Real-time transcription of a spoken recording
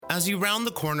As you round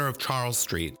the corner of Charles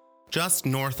Street, just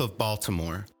north of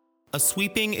Baltimore, a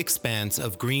sweeping expanse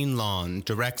of green lawn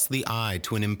directs the eye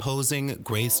to an imposing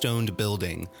gray-stoned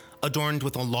building adorned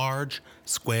with a large,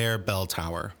 square bell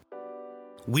tower.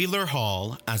 Wheeler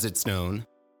Hall, as it's known,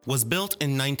 was built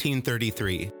in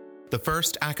 1933, the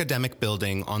first academic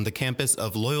building on the campus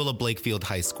of Loyola Blakefield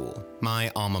High School, my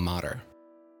alma mater.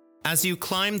 As you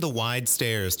climb the wide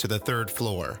stairs to the third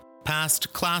floor,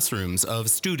 past classrooms of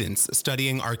students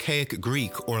studying archaic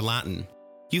Greek or Latin,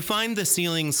 you find the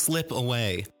ceiling slip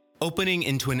away, opening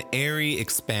into an airy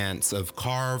expanse of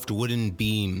carved wooden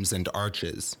beams and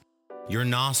arches. Your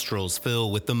nostrils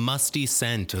fill with the musty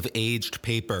scent of aged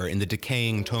paper in the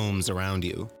decaying tomes around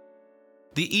you.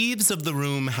 The eaves of the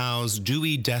room house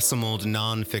Dewey Decimaled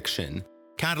nonfiction,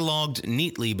 cataloged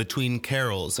neatly between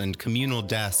carols and communal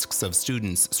desks of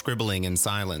students scribbling in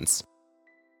silence.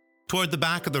 Toward the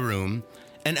back of the room,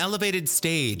 an elevated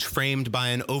stage framed by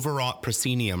an overwrought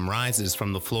proscenium rises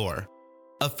from the floor,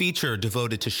 a feature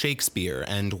devoted to Shakespeare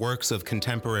and works of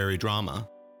contemporary drama.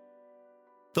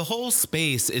 The whole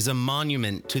space is a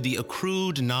monument to the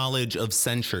accrued knowledge of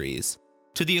centuries,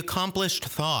 to the accomplished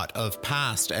thought of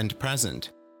past and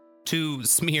present, to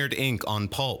smeared ink on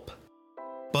pulp.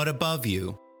 But above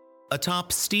you,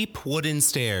 atop steep wooden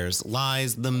stairs,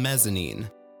 lies the mezzanine,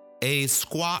 a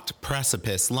squat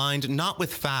precipice lined not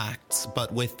with facts,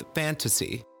 but with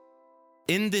fantasy.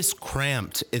 In this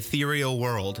cramped, ethereal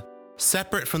world,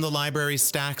 separate from the library's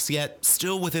stacks yet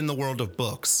still within the world of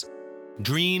books,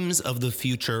 dreams of the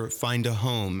future find a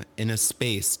home in a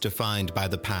space defined by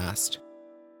the past.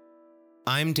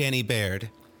 I'm Danny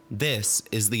Baird. This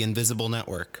is The Invisible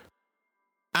Network.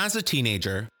 As a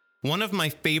teenager, one of my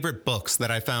favorite books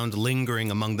that I found lingering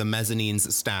among the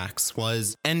mezzanine's stacks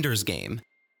was Ender's Game,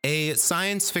 a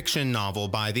science fiction novel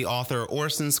by the author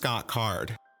Orson Scott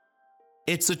Card.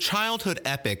 It's a childhood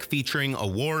epic featuring a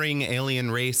warring alien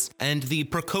race and the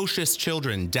precocious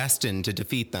children destined to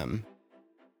defeat them.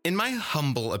 In my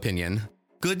humble opinion,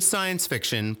 good science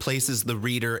fiction places the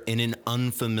reader in an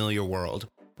unfamiliar world,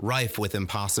 rife with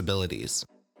impossibilities.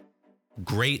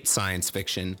 Great science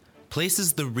fiction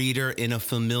places the reader in a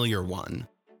familiar one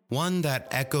that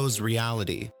echoes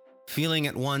reality, feeling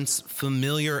at once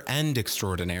familiar and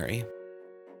extraordinary.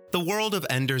 The world of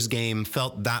Ender's Game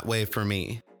felt that way for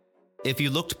me. If you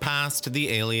looked past the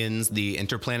aliens, the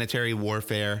interplanetary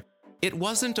warfare, it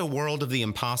wasn't a world of the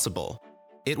impossible.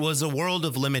 It was a world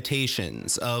of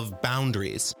limitations, of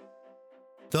boundaries.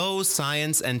 Though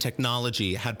science and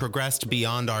technology had progressed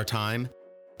beyond our time,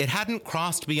 it hadn't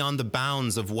crossed beyond the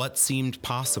bounds of what seemed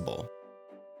possible.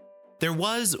 There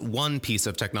was one piece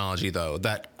of technology, though,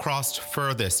 that crossed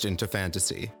furthest into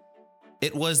fantasy.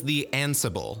 It was the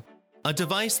Ansible, a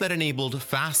device that enabled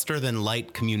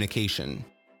faster-than-light communication.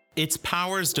 Its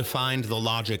powers defined the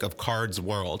logic of Card's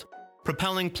world,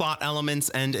 propelling plot elements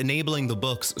and enabling the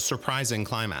book's surprising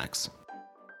climax.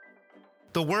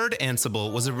 The word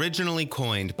Ansible was originally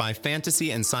coined by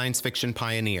fantasy and science fiction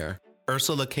pioneer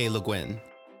Ursula K. Le Guin.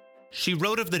 She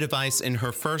wrote of the device in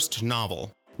her first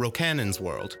novel, Rocannon's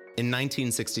World, in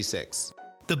 1966.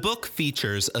 The book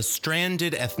features a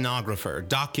stranded ethnographer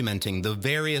documenting the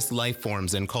various life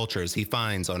forms and cultures he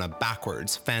finds on a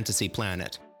backwards fantasy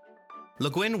planet. Le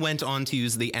Guin went on to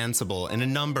use the Ansible in a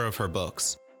number of her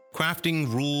books,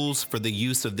 crafting rules for the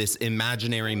use of this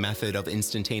imaginary method of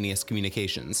instantaneous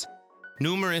communications.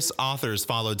 Numerous authors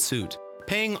followed suit,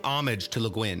 paying homage to Le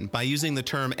Guin by using the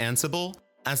term Ansible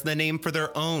as the name for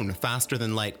their own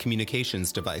faster-than-light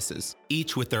communications devices,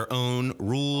 each with their own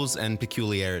rules and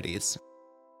peculiarities.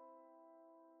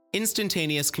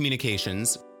 Instantaneous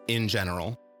communications, in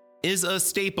general, is a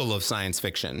staple of science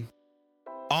fiction.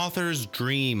 Authors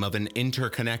dream of an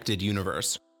interconnected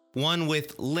universe, one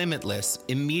with limitless,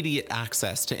 immediate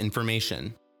access to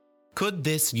information. Could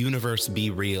this universe be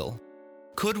real?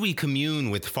 Could we commune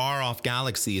with far-off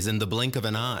galaxies in the blink of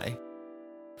an eye?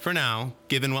 For now,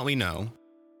 given what we know,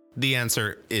 the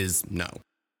answer is no.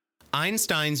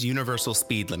 Einstein's universal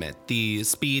speed limit, the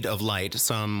speed of light,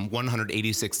 some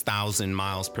 186,000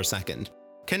 miles per second,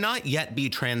 cannot yet be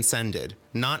transcended,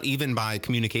 not even by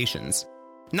communications,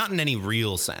 not in any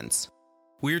real sense.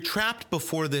 We're trapped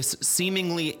before this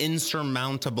seemingly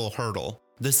insurmountable hurdle,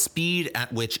 the speed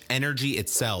at which energy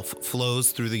itself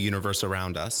flows through the universe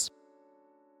around us.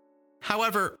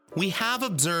 However, we have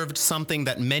observed something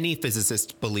that many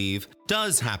physicists believe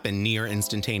does happen near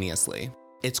instantaneously.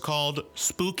 It's called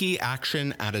spooky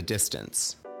action at a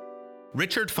distance.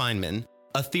 Richard Feynman,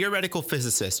 a theoretical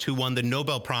physicist who won the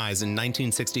Nobel Prize in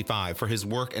 1965 for his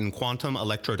work in quantum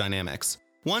electrodynamics,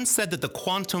 once said that the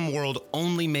quantum world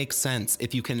only makes sense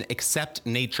if you can accept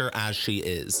nature as she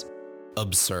is.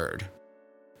 absurd.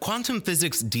 Quantum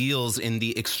physics deals in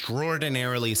the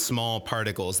extraordinarily small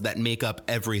particles that make up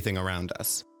everything around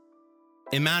us.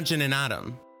 Imagine an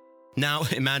atom. Now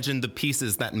imagine the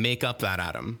pieces that make up that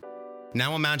atom.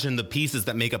 Now imagine the pieces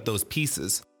that make up those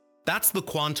pieces. That's the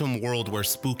quantum world where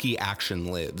spooky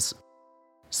action lives.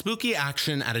 Spooky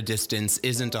action at a distance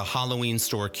isn't a Halloween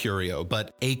store curio,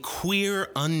 but a queer,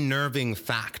 unnerving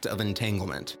fact of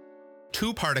entanglement.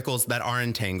 Two particles that are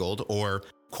entangled, or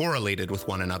correlated with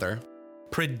one another,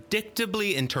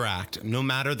 predictably interact no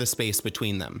matter the space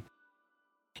between them.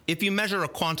 If you measure a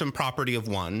quantum property of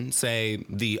one, say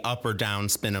the up or down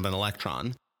spin of an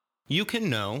electron, you can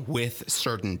know with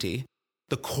certainty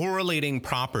the correlating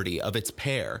property of its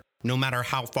pair, no matter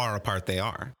how far apart they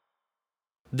are.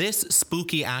 This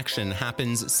spooky action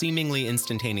happens seemingly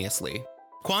instantaneously.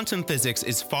 Quantum physics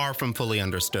is far from fully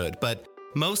understood, but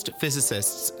most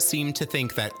physicists seem to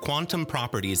think that quantum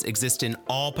properties exist in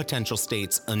all potential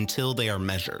states until they are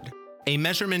measured. A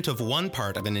measurement of one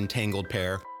part of an entangled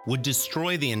pair would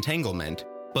destroy the entanglement,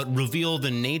 but reveal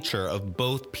the nature of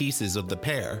both pieces of the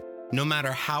pair, no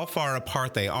matter how far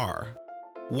apart they are.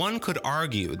 One could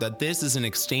argue that this is an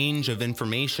exchange of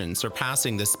information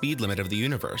surpassing the speed limit of the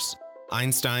universe,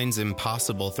 Einstein's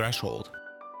impossible threshold.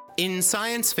 In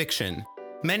science fiction,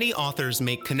 many authors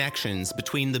make connections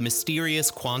between the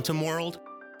mysterious quantum world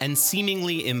and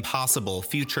seemingly impossible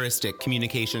futuristic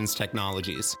communications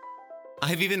technologies.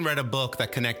 I've even read a book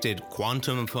that connected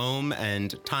quantum foam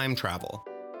and time travel,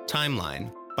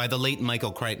 Timeline, by the late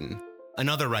Michael Crichton,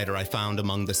 another writer I found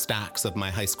among the stacks of my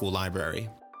high school library.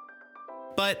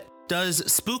 But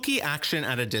does spooky action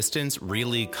at a distance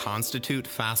really constitute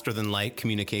faster-than-light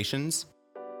communications?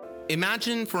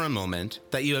 Imagine for a moment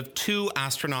that you have two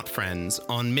astronaut friends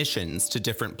on missions to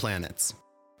different planets.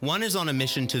 One is on a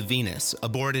mission to Venus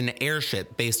aboard an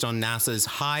airship based on NASA's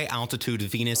High-Altitude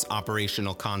Venus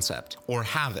Operational Concept, or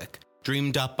HAVOC,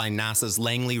 dreamed up by NASA's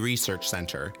Langley Research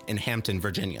Center in Hampton,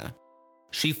 Virginia.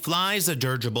 She flies a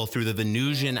dirigible through the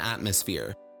Venusian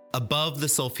atmosphere, above the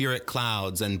sulfuric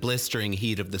clouds and blistering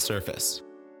heat of the surface.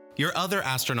 Your other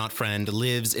astronaut friend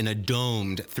lives in a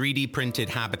domed, 3D-printed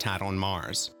habitat on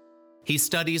Mars. He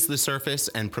studies the surface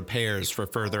and prepares for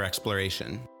further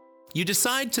exploration. You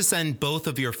decide to send both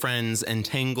of your friends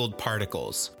entangled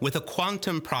particles with a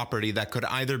quantum property that could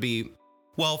either be,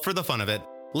 well, for the fun of it,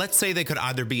 let's say they could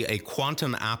either be a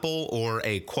quantum apple or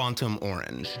a quantum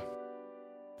orange.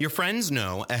 Your friends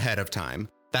know ahead of time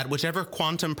that whichever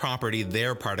quantum property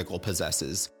their particle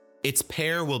possesses, its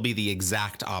pair will be the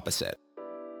exact opposite.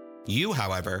 You,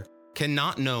 however,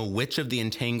 cannot know which of the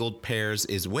entangled pairs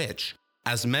is which,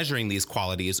 as measuring these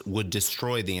qualities would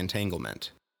destroy the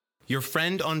entanglement. Your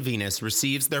friend on Venus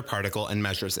receives their particle and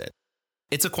measures it.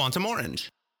 It's a quantum orange.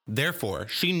 Therefore,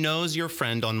 she knows your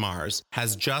friend on Mars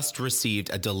has just received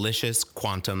a delicious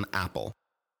quantum apple.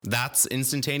 That's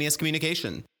instantaneous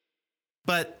communication.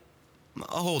 But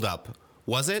hold up.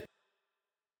 Was it?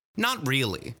 Not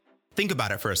really. Think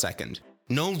about it for a second.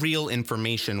 No real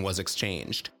information was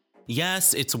exchanged.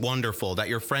 Yes, it's wonderful that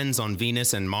your friends on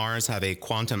Venus and Mars have a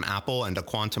quantum apple and a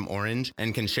quantum orange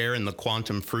and can share in the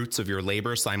quantum fruits of your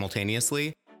labor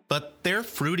simultaneously, but their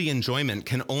fruity enjoyment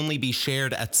can only be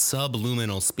shared at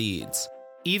subluminal speeds.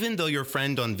 Even though your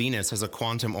friend on Venus has a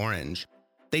quantum orange,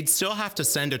 they'd still have to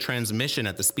send a transmission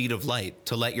at the speed of light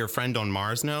to let your friend on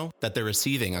Mars know that they're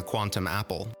receiving a quantum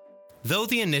apple. Though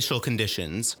the initial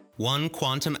conditions, one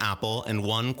quantum apple and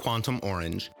one quantum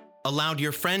orange, allowed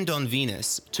your friend on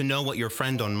Venus to know what your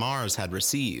friend on Mars had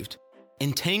received,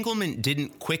 entanglement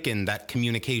didn't quicken that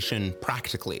communication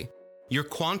practically. Your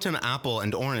quantum apple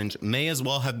and orange may as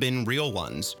well have been real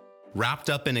ones, wrapped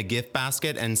up in a gift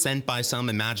basket and sent by some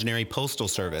imaginary postal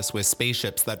service with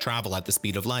spaceships that travel at the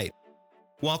speed of light.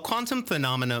 While quantum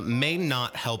phenomena may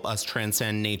not help us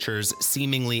transcend nature's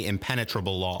seemingly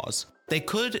impenetrable laws, they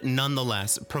could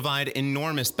nonetheless provide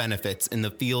enormous benefits in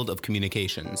the field of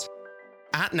communications.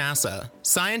 At NASA,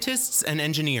 scientists and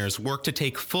engineers work to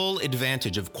take full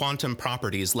advantage of quantum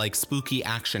properties like spooky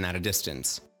action at a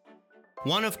distance.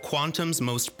 One of quantum's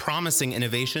most promising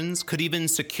innovations could even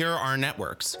secure our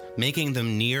networks, making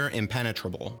them near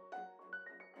impenetrable.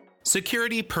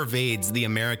 Security pervades the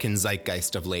American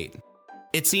zeitgeist of late.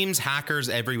 It seems hackers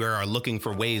everywhere are looking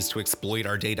for ways to exploit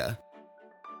our data.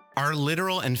 Our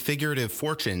literal and figurative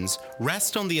fortunes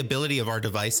rest on the ability of our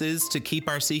devices to keep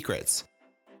our secrets.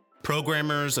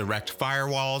 Programmers erect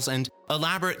firewalls and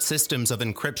elaborate systems of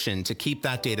encryption to keep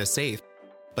that data safe,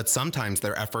 but sometimes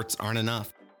their efforts aren't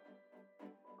enough.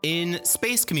 In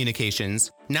space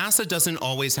communications, NASA doesn't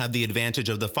always have the advantage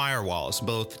of the firewalls,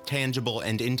 both tangible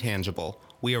and intangible,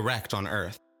 we erect on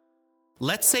Earth.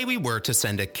 Let's say we were to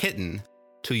send a kitten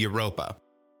to Europa.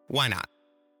 Why not?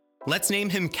 Let's name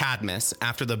him Cadmus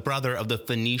after the brother of the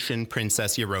Phoenician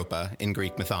princess Europa in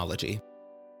Greek mythology.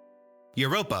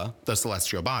 Europa, the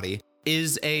celestial body,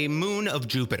 is a moon of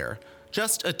Jupiter,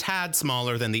 just a tad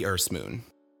smaller than the Earth's moon.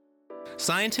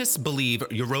 Scientists believe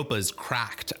Europa's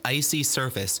cracked, icy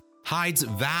surface hides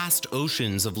vast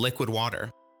oceans of liquid water.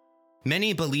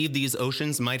 Many believe these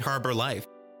oceans might harbor life,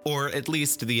 or at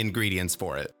least the ingredients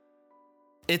for it.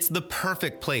 It's the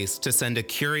perfect place to send a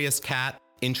curious cat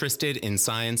interested in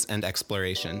science and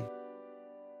exploration.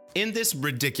 In this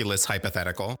ridiculous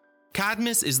hypothetical,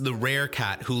 Cadmus is the rare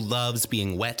cat who loves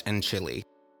being wet and chilly.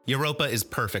 Europa is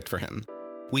perfect for him.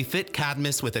 We fit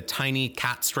Cadmus with a tiny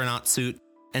catstronaut suit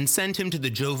and send him to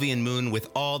the Jovian moon with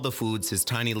all the foods his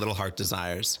tiny little heart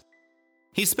desires.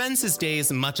 He spends his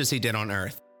days much as he did on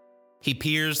Earth. He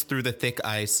peers through the thick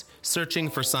ice, searching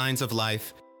for signs of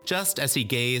life, just as he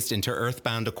gazed into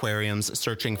earthbound aquariums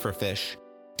searching for fish.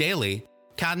 Daily,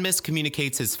 Cadmus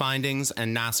communicates his findings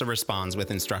and NASA responds with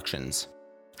instructions.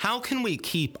 How can we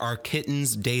keep our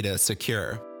kitten's data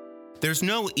secure? There's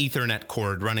no Ethernet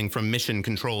cord running from mission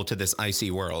control to this icy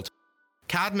world.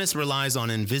 Cadmus relies on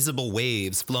invisible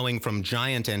waves flowing from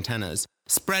giant antennas,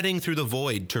 spreading through the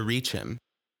void to reach him.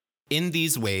 In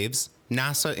these waves,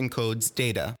 NASA encodes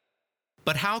data.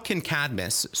 But how can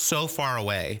Cadmus, so far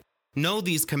away, know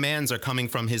these commands are coming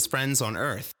from his friends on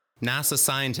Earth, NASA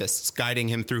scientists guiding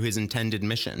him through his intended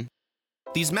mission?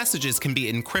 These messages can be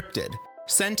encrypted,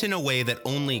 sent in a way that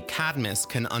only Cadmus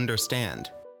can understand.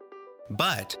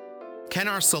 But can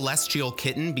our celestial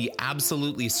kitten be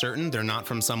absolutely certain they're not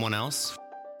from someone else?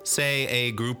 Say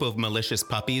a group of malicious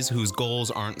puppies whose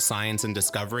goals aren't science and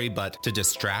discovery but to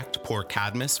distract poor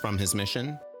Cadmus from his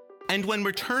mission? And when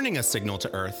returning a signal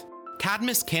to Earth,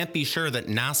 Cadmus can't be sure that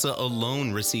NASA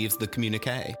alone receives the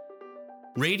communique.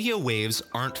 Radio waves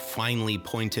aren't finely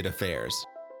pointed affairs.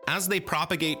 As they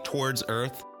propagate towards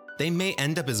Earth, they may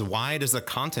end up as wide as a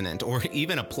continent or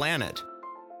even a planet.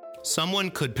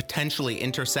 Someone could potentially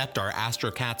intercept our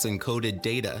AstroCat's encoded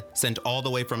data sent all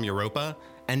the way from Europa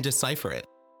and decipher it.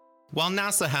 While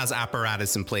NASA has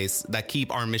apparatus in place that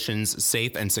keep our missions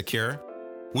safe and secure,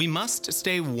 we must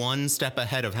stay one step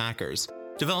ahead of hackers,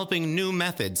 developing new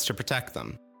methods to protect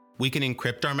them. We can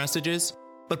encrypt our messages,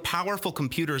 but powerful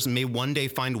computers may one day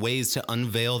find ways to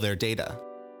unveil their data.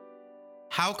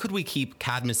 How could we keep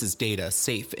Cadmus's data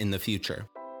safe in the future?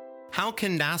 How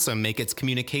can NASA make its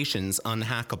communications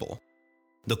unhackable?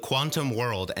 The quantum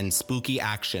world and spooky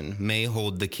action may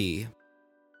hold the key.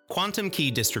 Quantum key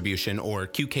distribution, or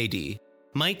QKD,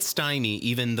 might stymie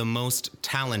even the most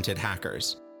talented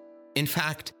hackers. In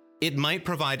fact, it might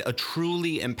provide a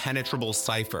truly impenetrable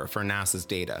cipher for NASA's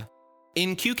data.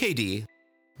 In QKD,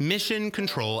 Mission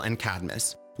Control and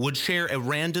Cadmus would share a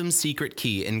random secret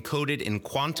key encoded in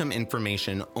quantum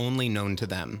information only known to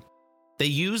them. They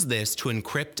use this to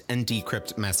encrypt and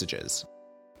decrypt messages.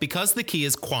 Because the key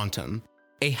is quantum,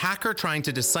 a hacker trying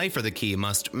to decipher the key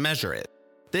must measure it.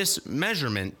 This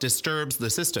measurement disturbs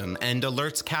the system and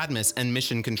alerts Cadmus and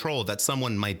Mission Control that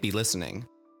someone might be listening.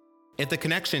 If the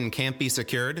connection can't be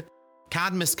secured,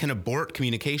 Cadmus can abort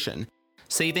communication,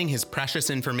 saving his precious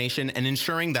information and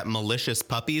ensuring that malicious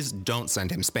puppies don't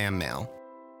send him spam mail.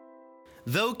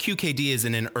 Though QKD is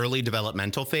in an early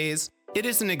developmental phase, it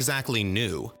isn't exactly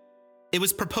new. It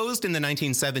was proposed in the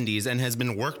 1970s and has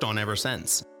been worked on ever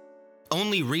since.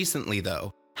 Only recently,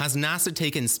 though, has NASA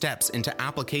taken steps into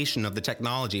application of the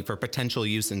technology for potential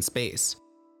use in space.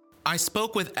 I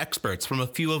spoke with experts from a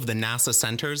few of the NASA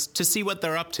centers to see what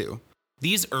they're up to.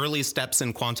 These early steps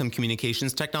in quantum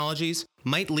communications technologies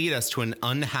might lead us to an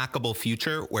unhackable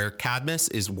future where Cadmus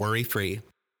is worry-free.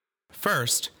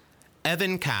 First,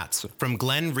 Evan Katz from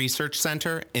Glenn Research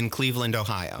Center in Cleveland,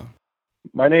 Ohio.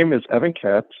 My name is Evan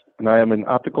Katz, and I am an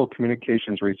optical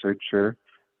communications researcher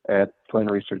at Glenn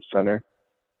Research Center.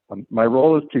 My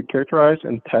role is to characterize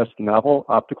and test novel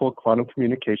optical quantum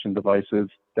communication devices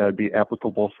that would be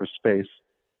applicable for space.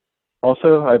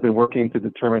 Also, I've been working to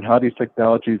determine how these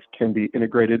technologies can be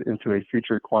integrated into a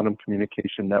future quantum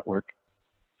communication network.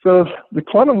 So the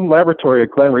Quantum Laboratory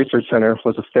at Glenn Research Center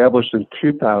was established in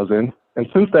 2000, and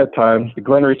since that time, the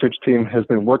Glenn Research team has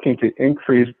been working to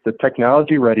increase the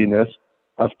technology readiness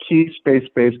of key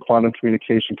space-based quantum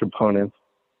communication components.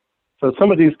 So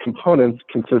some of these components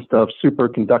consist of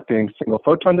superconducting single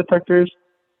photon detectors,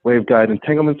 waveguide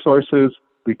entanglement sources,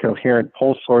 recoherent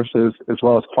pulse sources, as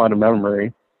well as quantum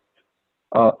memory.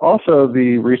 Also,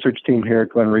 the research team here at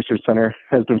Glenn Research Center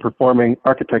has been performing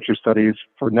architecture studies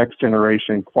for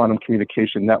next-generation quantum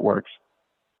communication networks.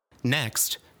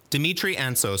 Next, Dimitri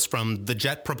Ansos from the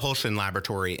Jet Propulsion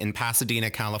Laboratory in Pasadena,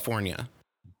 California.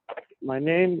 My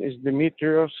name is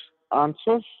Dimitrios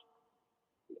Ansos,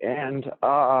 and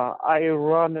I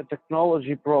run a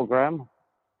technology program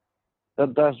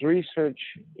that does research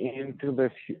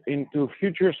into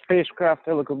future spacecraft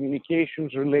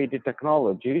telecommunications related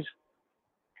technologies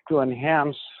to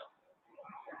enhance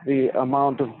the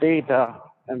amount of data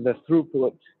and the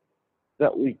throughput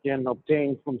that we can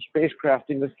obtain from spacecraft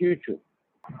in the future.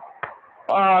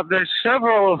 There's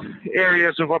several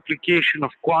areas of application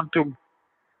of quantum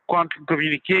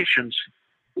communications.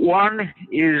 One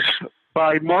is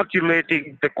by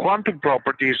modulating the quantum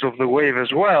properties of the wave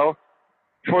as well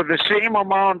for the same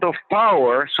amount of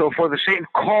power, so for the same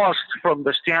cost from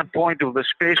the standpoint of the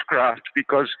spacecraft,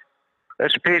 because a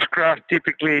spacecraft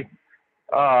typically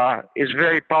is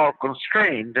very power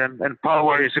constrained, and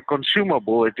power is a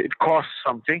consumable. It costs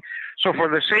something. So for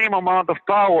the same amount of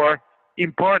power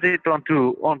imparted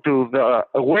onto the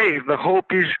wave, the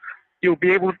hope is you'll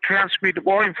be able to transmit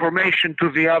more information to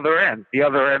the other end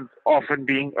often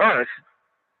being Earth.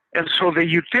 And so the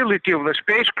utility of the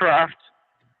spacecraft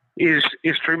is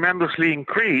tremendously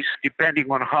increased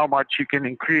depending on how much you can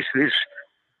increase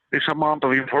this amount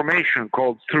of information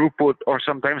called throughput or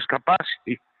sometimes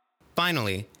capacity.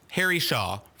 Finally, Harry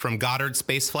Shaw from Goddard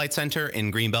Space Flight Center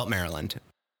in Greenbelt, Maryland.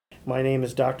 My name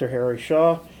is Dr. Harry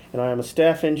Shaw, and I am a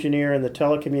staff engineer in the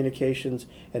Telecommunications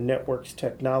and Networks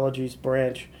Technologies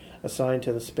branch assigned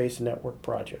to the Space Network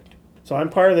Project. So I'm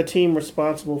part of the team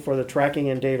responsible for the Tracking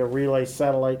and Data Relay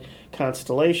satellite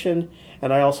constellation,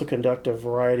 and I also conduct a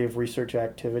variety of research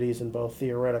activities in both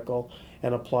theoretical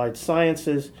and applied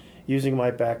sciences, using my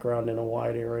background in a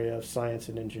wide area of science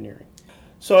and engineering.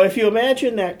 So if you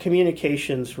imagine that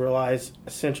communications relies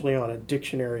essentially on a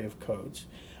dictionary of codes,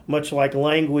 much like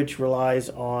language relies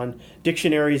on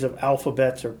dictionaries of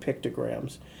alphabets or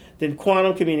pictograms, then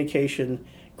quantum communication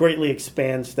greatly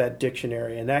expands that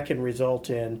dictionary, and that can result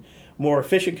in more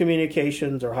efficient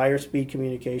communications or higher speed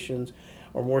communications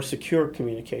or more secure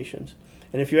communications.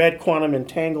 And if you add quantum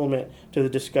entanglement to the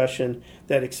discussion,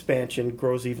 that expansion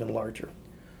grows even larger.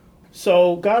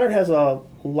 So Goddard has a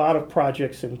lot of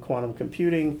projects in quantum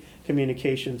computing,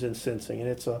 communications, and sensing, and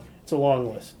it's a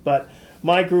long list. But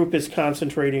my group is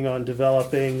concentrating on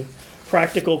developing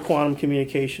practical quantum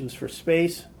communications for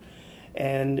space,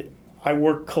 and I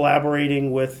work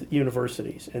collaborating with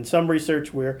universities. In some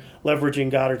research, we're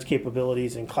leveraging Goddard's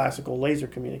capabilities in classical laser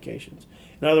communications.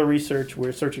 In other research,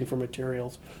 we're searching for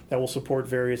materials that will support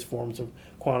various forms of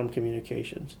quantum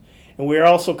communications. And we are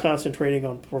also concentrating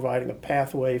on providing a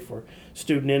pathway for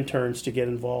student interns to get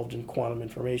involved in quantum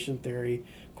information theory,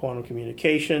 quantum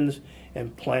communications,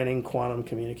 and planning quantum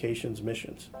communications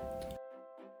missions.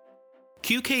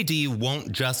 QKD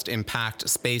won't just impact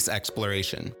space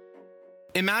exploration.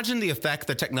 Imagine the effect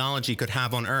the technology could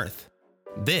have on Earth.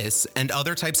 This and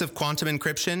other types of quantum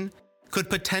encryption could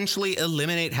potentially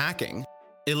eliminate hacking,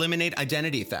 eliminate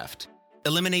identity theft,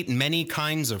 eliminate many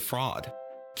kinds of fraud.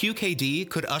 QKD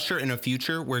could usher in a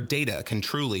future where data can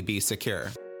truly be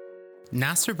secure.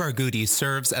 Nasser Barghouti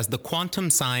serves as the Quantum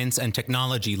Science and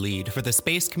Technology Lead for the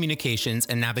Space Communications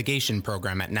and Navigation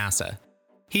Program at NASA.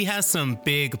 He has some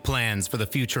big plans for the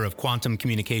future of quantum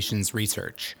communications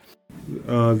research.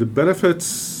 The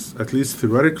benefits, at least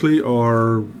theoretically,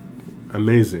 are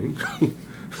amazing.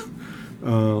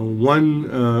 One,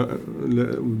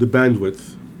 the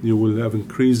bandwidth. You will have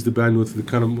increased the bandwidth, the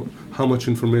kind of how much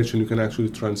information you can actually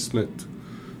transmit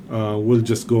will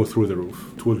just go through the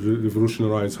roof. It will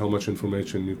revolutionize how much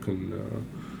information you can.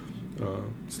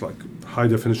 It's like high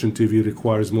definition TV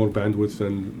requires more bandwidth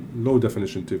than low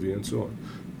definition TV, and so on.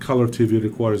 Color TV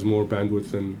requires more bandwidth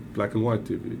than black and white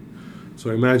TV. So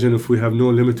imagine if we have no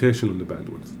limitation on the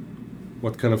bandwidth.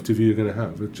 What kind of TV you're going to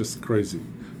have? It's just crazy,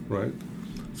 right?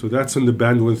 So that's on the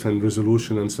bandwidth and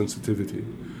resolution and sensitivity.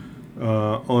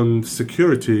 On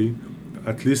security,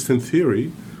 at least in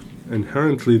theory,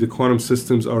 inherently the quantum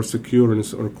systems are secure,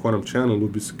 or a quantum channel will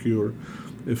be secure.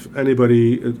 If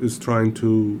anybody is trying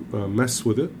to mess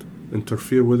with it,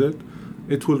 interfere with it,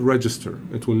 it will register.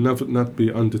 It will not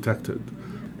be undetected.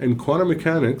 In quantum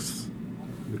mechanics,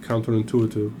 the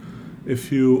counterintuitive,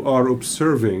 if you are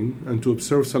observing, and to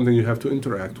observe something you have to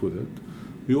interact with it,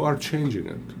 you are changing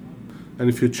it. And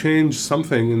if you change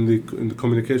something in the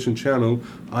communication channel,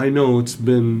 I know it's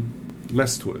been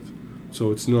messed with.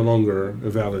 So it's no longer a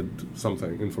valid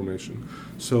information.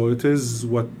 So it is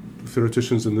what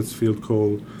theoreticians in this field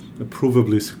call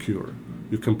provably secure.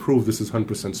 You can prove this is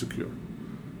 100% secure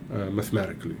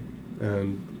mathematically.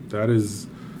 And that is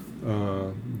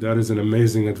an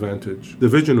amazing advantage. The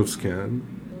vision of SCAN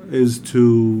is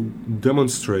to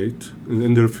demonstrate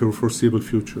in the foreseeable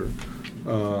future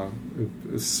a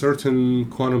certain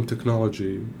quantum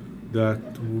technology that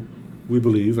we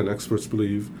believe and experts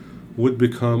believe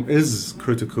is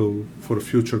critical for a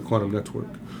future quantum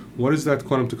network. What is that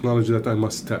quantum technology that I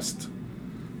must test?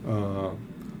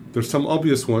 There's some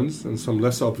obvious ones and some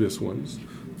less obvious ones,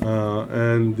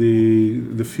 and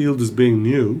the field is being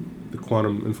new. The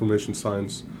quantum information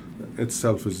science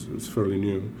itself is fairly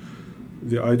new.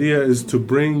 The idea is to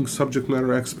bring subject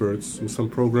matter experts and some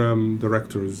program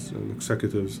directors and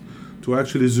executives to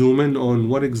actually zoom in on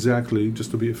what exactly, just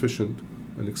to be efficient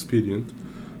and expedient,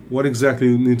 what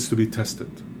exactly needs to be tested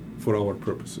for our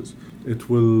purposes. It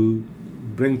will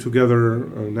bring together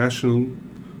national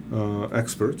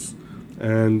experts,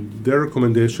 and their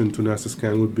recommendation to NASA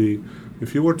Scan would be,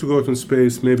 if you were to go out in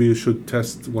space, maybe you should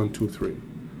test 1, 2, 3,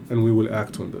 and we will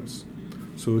act on this.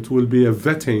 So it will be a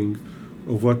vetting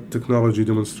of what technology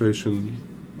demonstration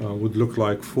would look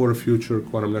like for a future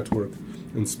quantum network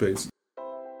in space.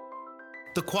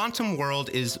 The quantum world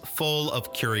is full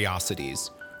of curiosities,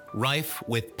 rife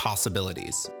with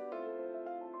possibilities.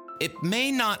 It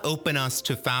may not open us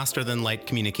to faster-than-light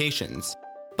communications,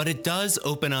 but it does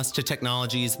open us to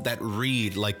technologies that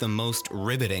read like the most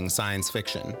riveting science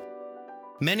fiction.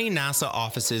 Many NASA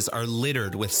offices are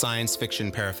littered with science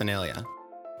fiction paraphernalia.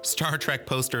 Star Trek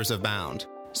posters abound.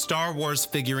 Star Wars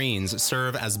figurines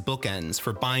serve as bookends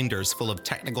for binders full of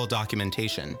technical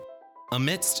documentation.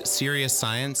 Amidst serious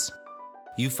science,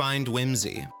 you find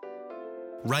whimsy.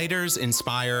 Writers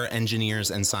inspire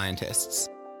engineers and scientists.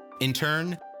 In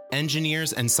turn,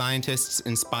 engineers and scientists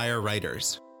inspire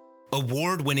writers.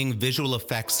 Award-winning visual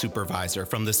effects supervisor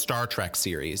from the Star Trek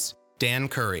series, Dan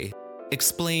Curry,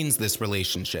 explains this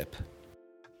relationship.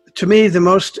 To me, the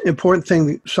most important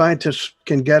thing scientists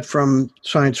can get from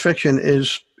science fiction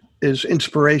is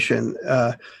inspiration,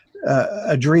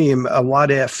 a dream, a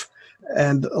what if.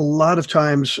 And a lot of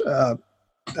times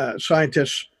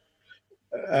scientists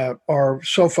are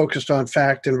so focused on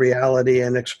fact and reality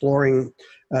and exploring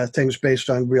things based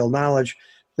on real knowledge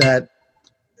that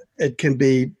it can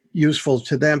be useful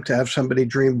to them to have somebody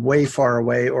dream way far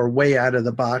away or way out of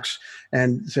the box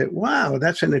and say, wow,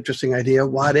 that's an interesting idea,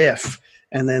 what if?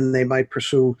 And then they might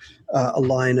pursue a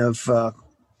line of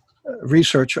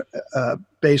research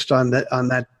based on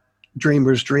that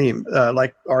dreamer's dream,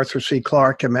 like Arthur C.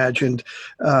 Clarke imagined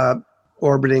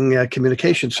orbiting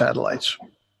communication satellites.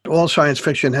 All science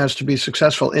fiction has to be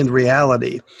successful in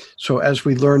reality. So as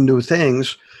we learn new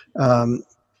things,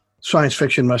 science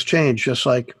fiction must change, just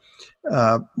like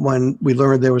when we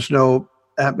learned there was no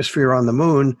atmosphere on the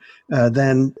moon,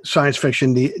 then science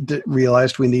fiction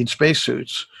realized we need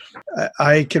spacesuits.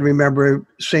 I can remember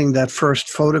seeing that first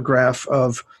photograph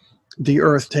of the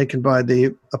Earth taken by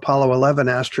the Apollo 11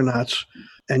 astronauts,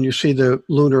 and you see the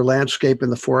lunar landscape in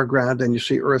the foreground, and you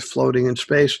see Earth floating in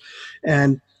space,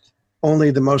 and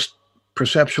only the most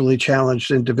perceptually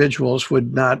challenged individuals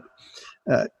would not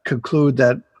conclude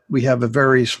that we have a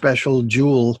very special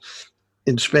jewel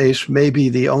in space, maybe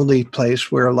the only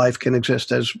place where life can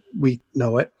exist as we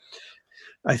know it.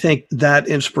 I think that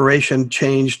inspiration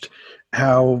changed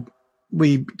how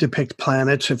we depict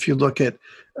planets. If you look at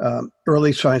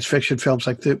early science fiction films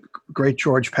like the great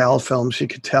George Pal films, you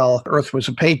could tell Earth was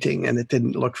a painting and it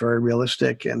didn't look very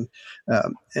realistic. And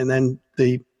then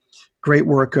the great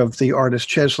work of the artist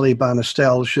Chesley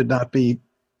Bonestell should not be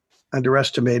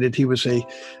underestimated. He was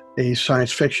a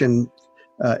science fiction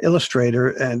illustrator,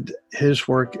 and his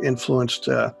work influenced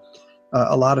a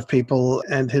lot of people,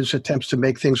 and his attempts to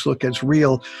make things look as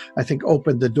real, I think,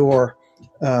 opened the door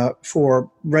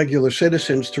for regular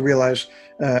citizens to realize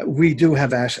we do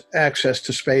have access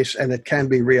to space and it can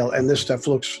be real, and this stuff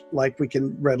looks like we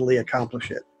can readily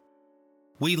accomplish it.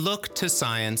 We look to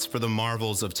science for the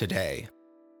marvels of today.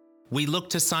 We look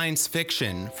to science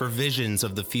fiction for visions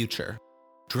of the future,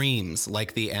 dreams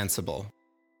like the Ansible.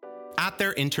 At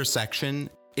their intersection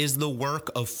is the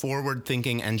work of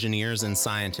forward-thinking engineers and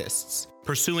scientists,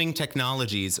 pursuing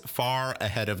technologies far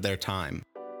ahead of their time.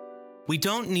 We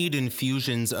don't need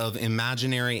infusions of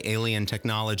imaginary alien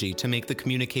technology to make the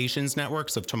communications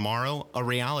networks of tomorrow a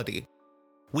reality.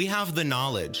 We have the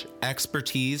knowledge,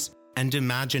 expertise, and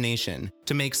imagination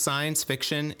to make science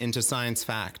fiction into science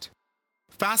fact.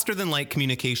 Faster-than-light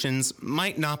communications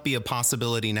might not be a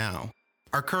possibility now.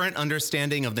 Our current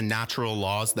understanding of the natural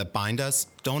laws that bind us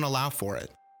don't allow for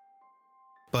it.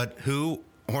 But who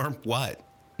or what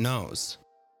knows?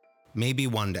 Maybe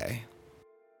one day.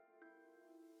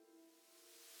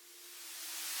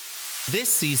 This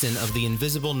season of The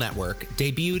Invisible Network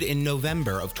debuted in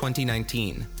November of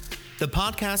 2019. The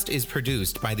podcast is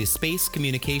produced by the Space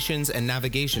Communications and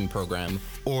Navigation Program,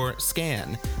 or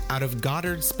SCAN, out of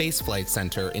Goddard Space Flight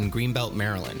Center in Greenbelt,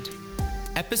 Maryland.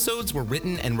 Episodes were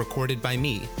written and recorded by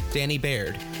me, Danny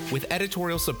Baird, with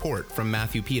editorial support from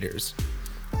Matthew Peters.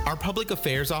 Our public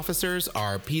affairs officers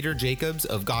are Peter Jacobs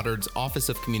of Goddard's Office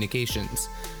of Communications,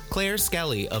 Claire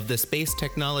Skelly of the Space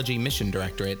Technology Mission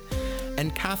Directorate,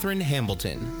 and Catherine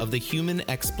Hambleton of the Human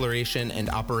Exploration and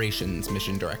Operations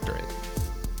Mission Directorate.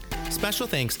 Special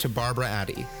thanks to Barbara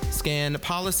Addy, SCAN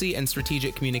Policy and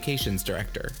Strategic Communications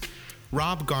Director,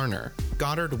 Rob Garner,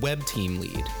 Goddard Web Team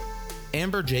Lead,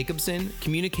 Amber Jacobson,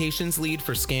 Communications Lead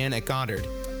for SCAN at Goddard,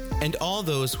 and all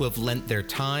those who have lent their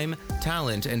time,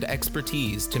 talent, and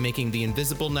expertise to making the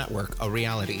Invisible Network a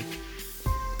reality.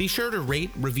 Be sure to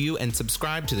rate, review, and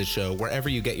subscribe to the show wherever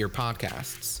you get your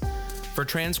podcasts. For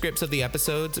transcripts of the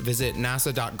episodes, visit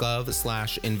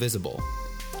nasa.gov/invisible.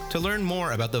 To learn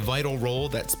more about the vital role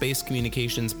that space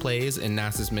communications plays in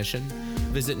NASA's mission,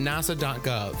 visit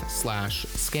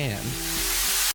nasa.gov/scan.